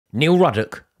Neil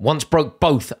Ruddock once broke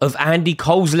both of Andy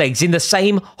Cole's legs in the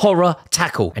same horror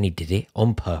tackle, and he did it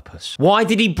on purpose. Why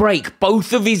did he break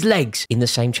both of his legs in the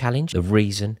same challenge? The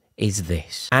reason is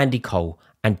this. Andy Cole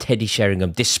and Teddy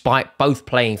Sheringham, despite both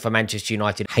playing for Manchester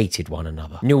United, hated one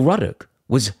another. Neil Ruddock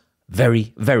was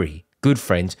very, very good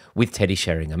friends with Teddy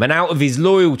Sheringham, and out of his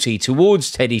loyalty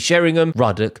towards Teddy Sheringham,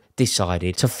 Ruddock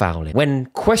decided to foul him. When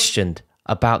questioned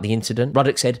about the incident,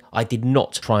 Ruddock said, "I did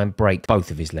not try and break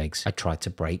both of his legs. I tried to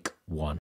break one."